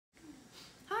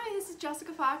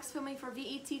Jessica Fox filming for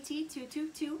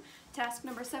Vett222, task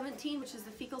number 17, which is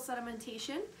the fecal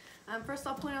sedimentation. First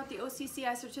I'll point out the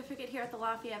OCCI certificate here at the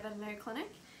Lafayette Veterinary Clinic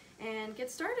and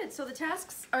get started. So the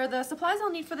tasks, or the supplies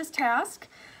I'll need for this task.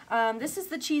 This is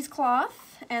the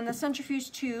cheesecloth and the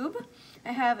centrifuge tube.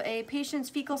 I have a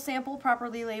patient's fecal sample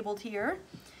properly labeled here.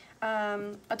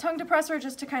 A tongue depressor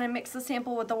just to kind of mix the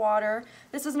sample with the water.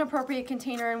 This is an appropriate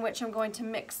container in which I'm going to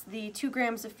mix the 2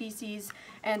 grams of feces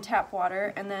and tap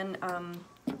water, and then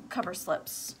cover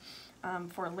slips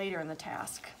for later in the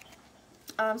task.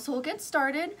 So we'll get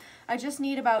started. I just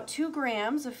need about 2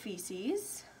 grams of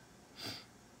feces,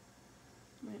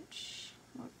 which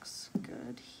looks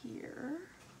good here.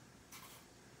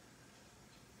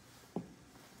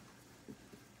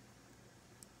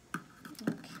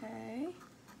 Okay.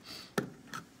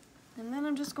 And then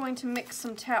I'm just going to mix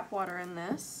some tap water in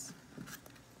this.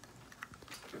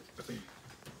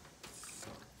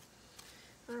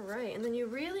 Alright, and then you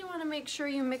really want to make sure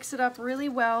you mix it up really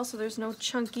well so there's no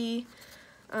chunky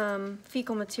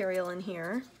fecal material in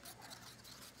here.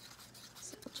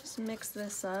 So we'll just mix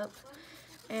this up.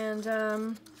 And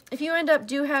if you end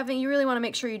up you really want to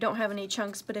make sure you don't have any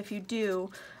chunks, but if you do,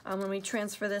 when we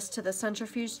transfer this to the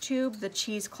centrifuge tube, the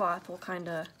cheesecloth will kind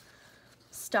of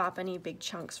stop any big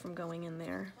chunks from going in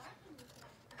there.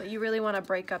 But you really want to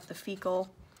break up the fecal.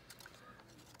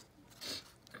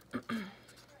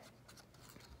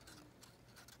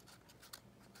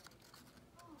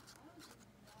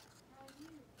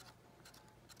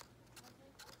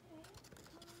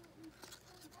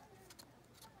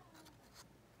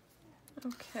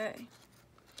 Okay,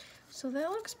 so that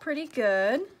looks pretty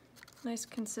good. Nice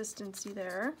consistency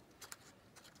there.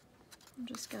 I'm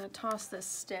just going to toss this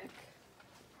stick.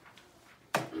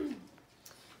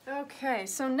 Okay,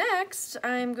 so next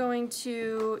I'm going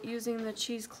to, using the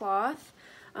cheesecloth,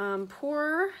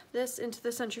 pour this into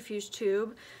the centrifuge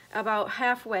tube about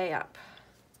halfway up.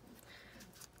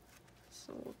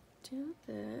 So we'll do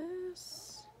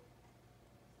this.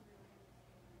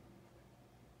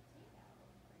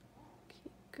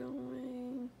 Keep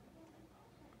going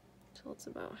until it's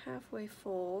about halfway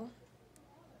full,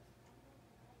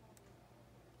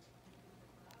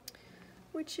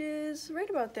 which is right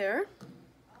about there.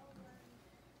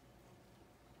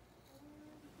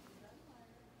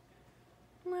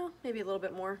 Well, maybe a little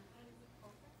bit more.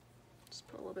 Just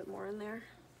put a little bit more in there.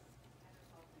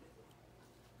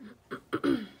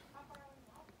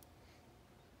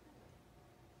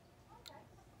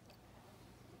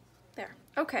 There.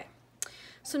 Okay.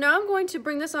 So now I'm going to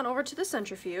bring this on over to the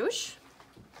centrifuge.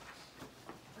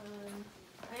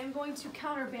 I am going to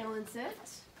counterbalance it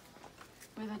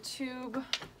with a tube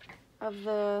of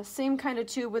the same kind of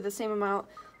tube with the same amount.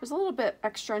 There's a little bit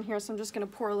extra in here, so I'm just going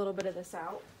to pour a little bit of this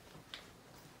out.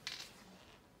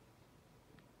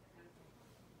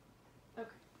 Okay,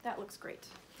 that looks great.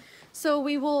 So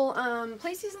we will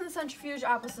place these in the centrifuge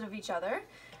opposite of each other,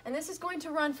 and this is going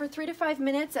to run for 3 to 5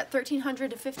 minutes at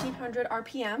 1300 to 1500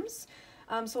 RPMs.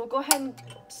 So we'll go ahead and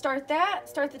start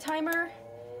the timer,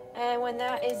 and when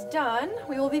that is done,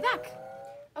 we will be back.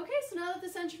 Okay, so now that the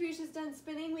centrifuge is done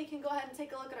spinning, we can go ahead and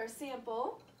take a look at our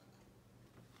sample.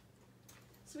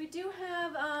 So we do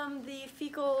have the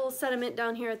fecal sediment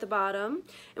down here at the bottom.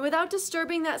 And without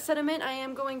disturbing that sediment, I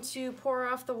am going to pour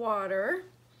off the water.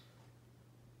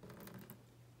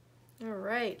 All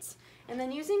right, and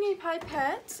then using a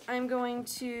pipette, I'm going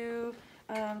to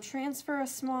transfer a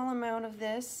small amount of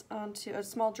this onto a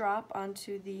small drop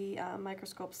onto the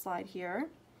microscope slide here.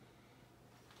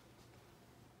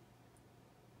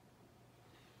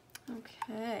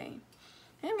 Okay,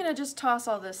 I'm going to just toss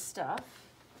all this stuff,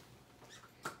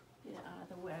 get it out of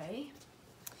the way.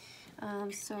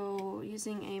 So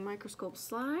using a microscope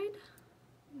slide,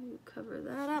 we'll cover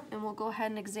that up and we'll go ahead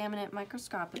and examine it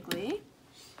microscopically.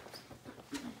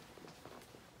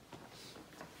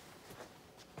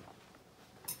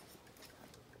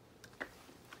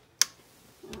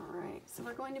 Alright, so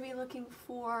we're going to be looking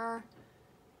for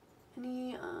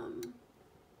any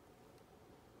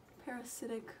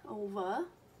parasitic ova.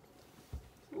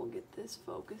 We'll get this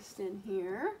focused in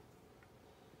here.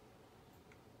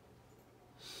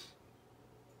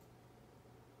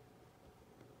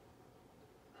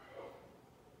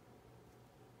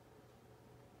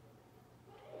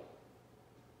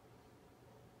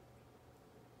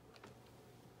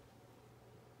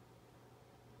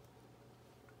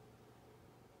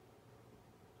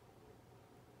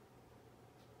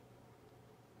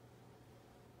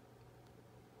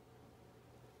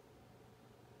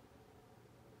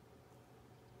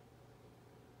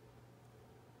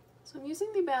 So I'm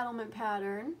using the battlement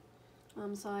pattern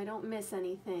so I don't miss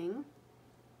anything.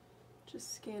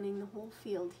 Just scanning the whole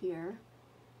field here.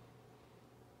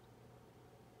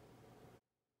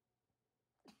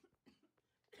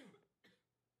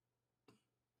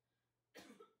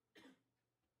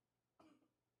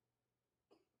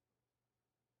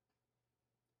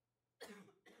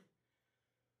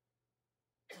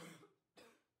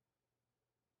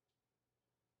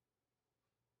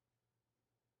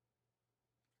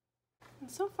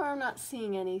 And so far I'm not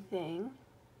seeing anything.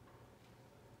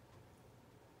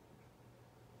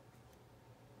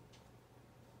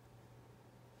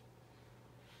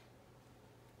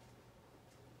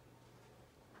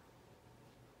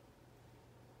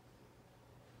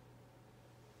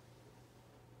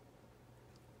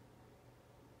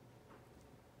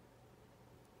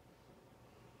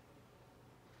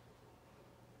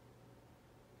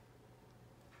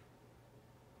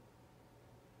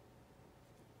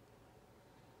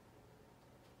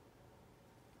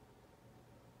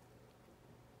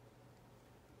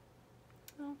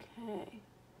 Okay,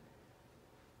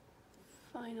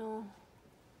 final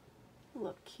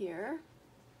look here.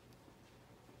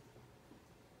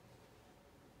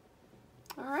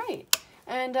 All right,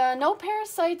 and no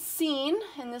parasites seen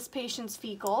in this patient's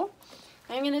fecal.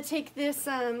 I'm going to take this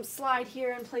slide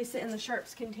here and place it in the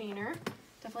sharps container.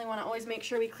 Definitely want to always make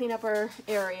sure we clean up our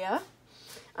area.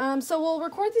 So we'll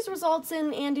record these results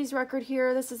in Andy's record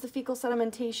here. This is the fecal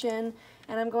sedimentation,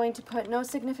 and I'm going to put no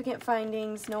significant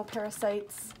findings, no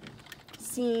parasites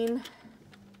seen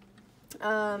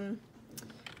on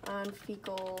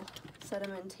fecal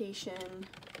sedimentation.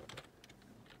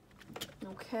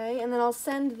 Okay, and then I'll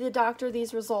send the doctor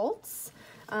these results.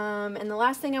 And the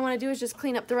last thing I want to do is just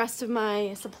clean up the rest of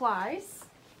my supplies.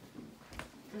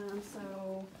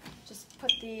 So just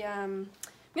put the...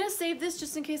 I'm going to save this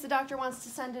just in case the doctor wants to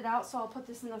send it out, so I'll put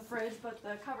this in the fridge, but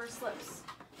the cover slips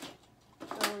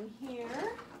go in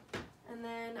here, and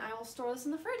then I will store this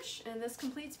in the fridge, and this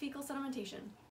completes fecal sedimentation.